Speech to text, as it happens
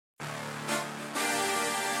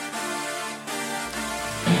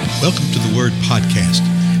Welcome to the Word Podcast.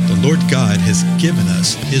 The Lord God has given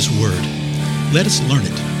us His Word. Let us learn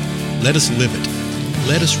it. Let us live it.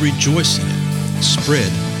 Let us rejoice in it.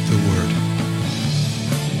 Spread the Word.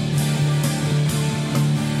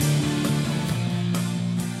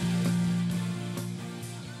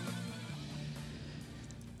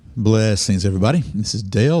 Blessings, everybody. This is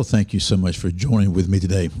Dale. Thank you so much for joining with me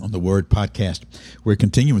today on the Word Podcast. We're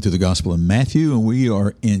continuing through the Gospel of Matthew, and we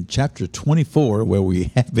are in chapter 24, where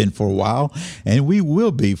we have been for a while, and we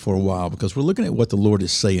will be for a while, because we're looking at what the Lord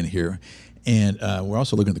is saying here. And we're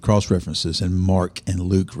also looking at the cross-references in Mark and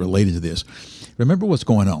Luke related to this. Remember what's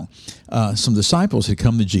going on. Some disciples had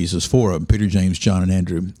come to Jesus, four of them, Peter, James, John, and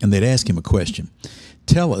Andrew, and they'd ask him a question.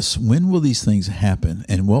 Tell us, when will these things happen,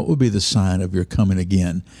 and what will be the sign of your coming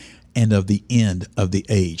again and of the end of the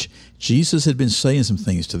age? Jesus had been saying some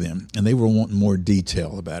things to them, and they were wanting more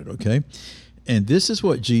detail about it, okay? And this is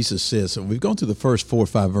what Jesus says. So we've gone through the first 4 or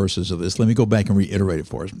 5 verses of this. Let me go back and reiterate it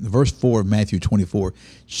for us. Verse 4 of Matthew 24,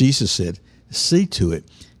 Jesus said, "See to it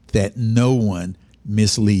that no one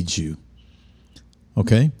misleads you."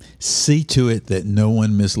 Okay? See to it that no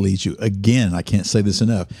one misleads you. Again, I can't say this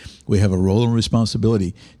enough. We have a role and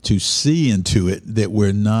responsibility to see into it that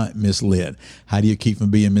we're not misled. How do you keep from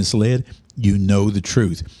being misled? You know the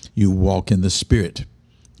truth. You walk in the Spirit.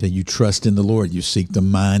 That you trust in the Lord. You seek the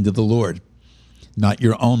mind of the Lord. Not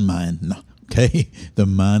your own mind. No. Okay? The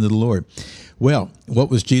mind of the Lord. Well, what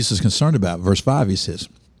was Jesus concerned about? Verse 5, he says,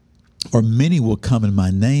 "For many will come in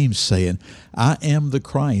my name, saying, I am the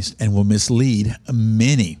Christ, and will mislead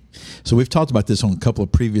many." So we've talked about this on a couple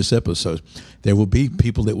of previous episodes. There will be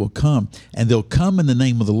people that will come, and they'll come in the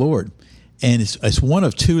name of the Lord. And it's one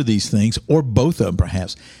of two of these things, or both of them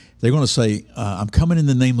perhaps. They're going to say, I'm coming in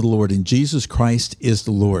the name of the Lord, and Jesus Christ is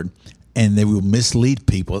the Lord. And they will mislead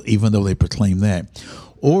people, even though they proclaim that.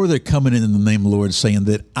 Or they're coming in the name of the Lord, saying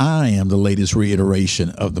that I am the latest reiteration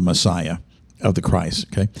of the Messiah, of the Christ,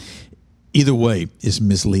 okay? Either way is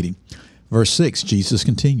misleading. Verse 6, Jesus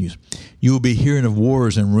continues, "You will be hearing of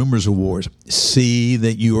wars and rumors of wars. See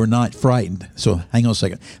that you are not frightened." So hang on a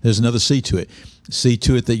second. There's another see to it. See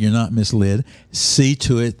to it that you're not misled. See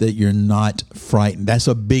to it that you're not frightened. That's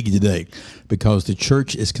a biggie today, because the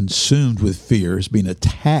church is consumed with fear. It's being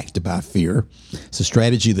attacked by fear. It's a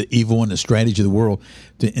strategy of the evil one, a strategy of the world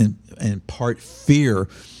to impart fear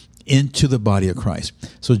into the body of Christ.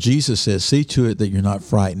 So Jesus says, see to it that you're not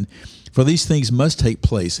frightened. "For these things must take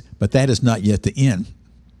place, but that is not yet the end.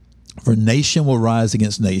 For nation will rise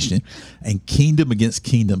against nation, and kingdom against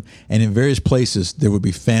kingdom, and in various places there will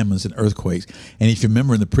be famines and earthquakes." And if you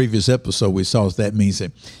remember in the previous episode, we saw that means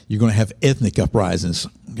that you're going to have ethnic uprisings,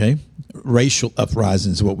 okay? Racial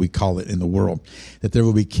uprisings is what we call it in the world. That there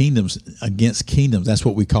will be kingdoms against kingdoms. That's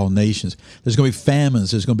what we call nations. There's going to be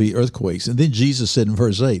famines. There's going to be earthquakes. And then Jesus said in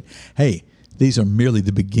verse 8, hey, these are merely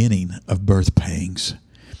the beginning of birth pangs.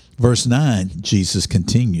 Verse 9, Jesus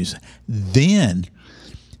continues, "Then,"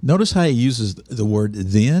 notice how he uses the word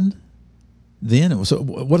then. Then, so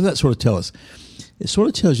what does that sort of tell us? It sort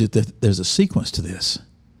of tells you that there's a sequence to this.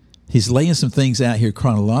 He's laying some things out here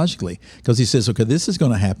chronologically, because he says, okay, this is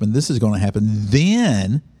going to happen, this is going to happen,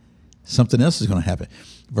 then something else is going to happen.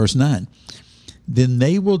 Verse 9, "Then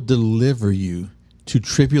they will deliver you to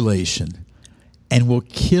tribulation and will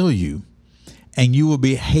kill you, and you will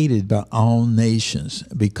be hated by all nations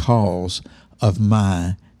because of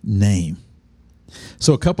my name."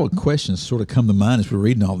 So a couple of questions sort of come to mind as we're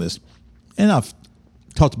reading all this. And I've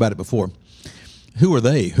talked about it before. Who are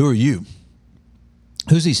they? Who are you?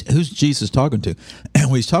 Who's Jesus talking to? And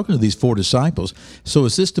well, he's talking to these 4 disciples. So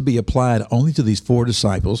is this to be applied only to these 4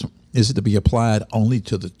 disciples? Is it to be applied only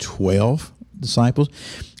to the 12 disciples?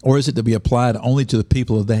 Or is it to be applied only to the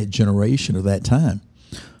people of that generation or that time?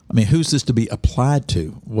 I mean, who's this to be applied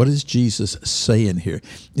to? What is Jesus saying here?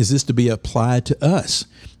 Is this to be applied to us?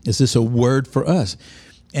 Is this a word for us?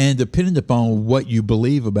 And depending upon what you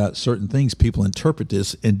believe about certain things, people interpret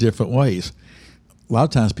this in different ways. A lot of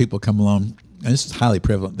times people come along, and this is highly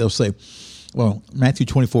prevalent, they'll say, well, Matthew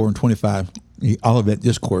 24 and 25, all of that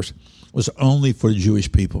discourse was only for the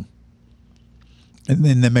Jewish people. And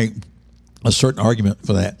then they make a certain argument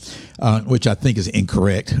for that, which I think is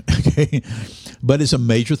incorrect, okay? But it's a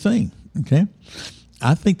major thing, okay?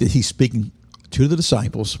 I think that he's speaking to the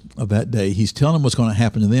disciples of that day. He's telling them what's going to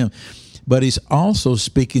happen to them, but he's also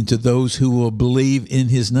speaking to those who will believe in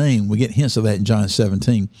his name. We get hints of that in John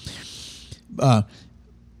 17,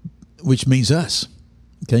 which means us,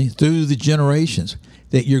 okay? Through the generations.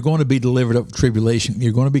 that you're going to be delivered up from tribulation.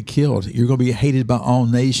 You're going to be killed. You're going to be hated by all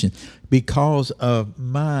nations because of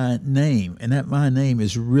my name. And that my name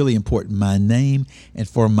is really important. My name and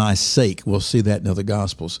for my sake. We'll see that in other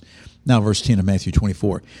Gospels. Now, verse 10 of Matthew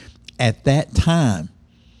 24. At that time,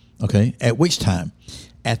 okay, at which time?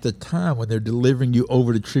 At the time when they're delivering you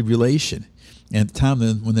over to tribulation. And at the time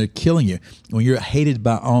when they're killing you. When you're hated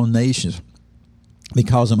by all nations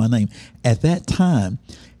because of my name. At that time,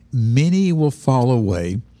 many will fall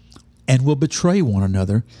away and will betray one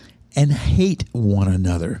another and hate one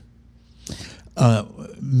another.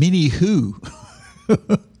 Many who?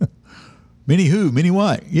 Many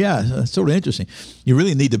what? Yeah, that's sort of interesting. You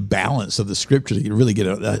really need the balance of the scripture to really get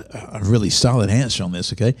a really solid answer on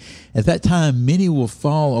this, okay? At that time, many will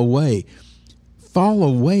fall away. Fall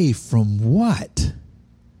away from what?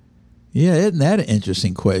 Yeah, isn't that an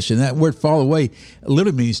interesting question? That word fall away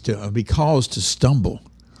literally means to be caused to stumble.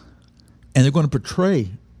 And they're going to betray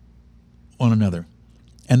one another.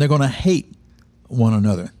 And they're going to hate one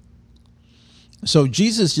another. So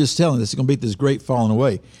Jesus is just telling us it's going to be this great falling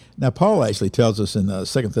away. Now, Paul actually tells us in 2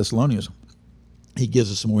 Thessalonians, he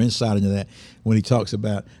gives us some more insight into that when he talks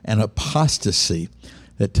about an apostasy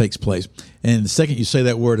that takes place. And the second you say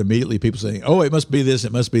that word, immediately people say, oh, it must be this,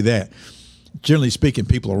 it must be that. Generally speaking,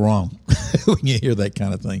 people are wrong when you hear that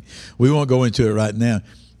kind of thing. We won't go into it right now,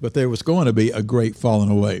 but there was going to be a great falling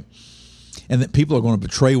away. And that people are going to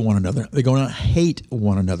betray one another. They're going to hate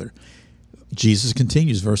one another. Jesus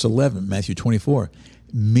continues, verse 11, Matthew 24.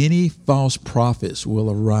 Many false prophets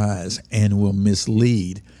will arise and will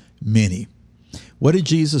mislead many. What did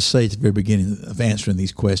Jesus say at the very beginning of answering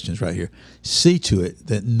these questions right here? See to it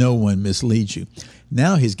that no one misleads you.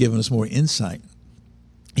 Now he's given us more insight.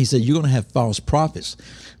 He said, you're going to have false prophets.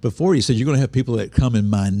 Before he said, you're going to have people that come in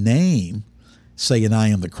my name saying I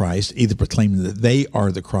am the Christ, either proclaiming that they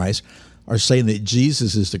are the Christ or saying that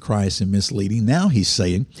Jesus is the Christ and misleading. Now he's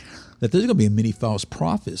saying that there's going to be many false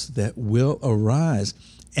prophets that will arise,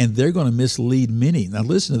 and they're going to mislead many. Now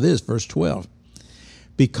listen to this, verse 12.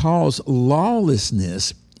 Because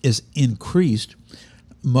lawlessness is increased,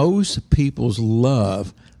 most people's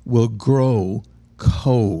love will grow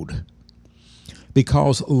cold.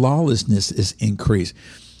 Because lawlessness is increased.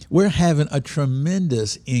 We're having a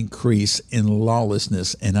tremendous increase in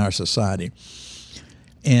lawlessness in our society.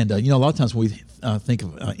 And, a lot of times when we think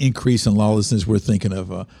of increase in lawlessness, we're thinking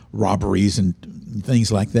of robberies and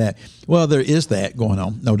things like that. Well, there is that going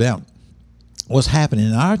on, no doubt. What's happening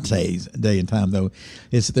in our day and time, though,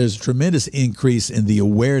 is there's a tremendous increase in the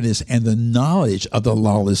awareness and the knowledge of the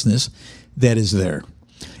lawlessness that is there.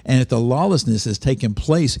 And if the lawlessness is taking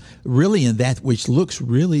place really in that which looks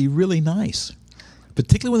really, really nice,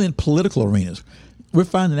 particularly within political arenas, we're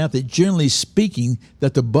finding out that generally speaking,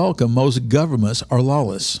 that the bulk of most governments are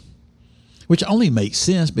lawless, which only makes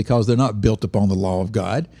sense because they're not built upon the law of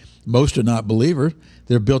God. Most are not believers.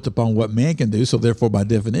 They're built upon what man can do. So therefore, by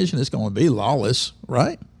definition, it's going to be lawless,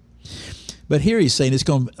 right? But here he's saying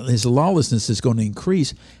his lawlessness is going to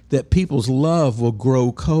increase, that people's love will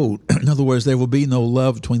grow cold. In other words, there will be no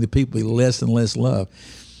love between the people, be less and less love.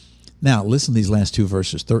 Now, listen to these last two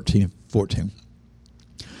verses, 13 and 14.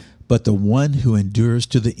 But the one who endures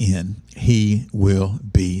to the end, he will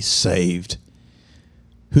be saved.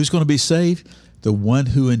 Who's going to be saved? The one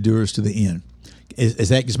who endures to the end. Is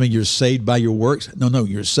that just mean you're saved by your works? No,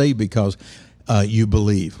 you're saved because you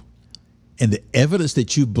believe. And the evidence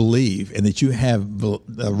that you believe and that you have the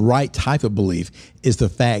right type of belief is the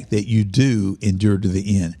fact that you do endure to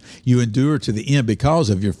the end. You endure to the end because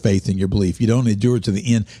of your faith and your belief. You don't endure to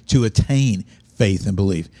the end to attain faith and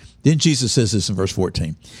belief. Then Jesus says this in verse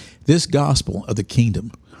 14. This gospel of the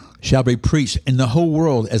kingdom shall be preached in the whole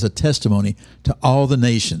world as a testimony to all the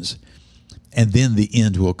nations, and then the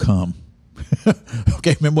end will come.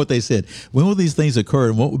 Okay, remember what they said. When will these things occur,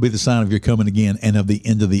 and what will be the sign of your coming again and of the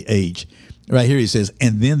end of the age? Right here he says,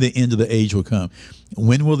 and then the end of the age will come.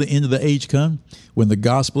 When will the end of the age come? When the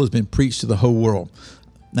gospel has been preached to the whole world.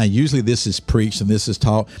 Now, usually this is preached and this is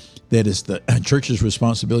taught that it's the church's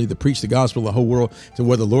responsibility to preach the gospel to the whole world to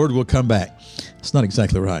where the Lord will come back. It's not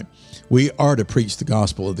exactly right. We are to preach the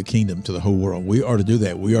gospel of the kingdom to the whole world. We are to do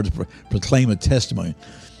that. We are to proclaim a testimony.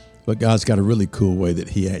 But God's got a really cool way that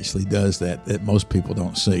he actually does that most people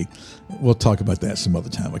don't see. We'll talk about that some other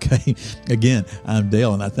time, okay? Again, I'm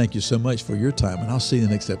Dale, and I thank you so much for your time, and I'll see you in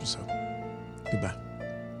the next episode. Goodbye.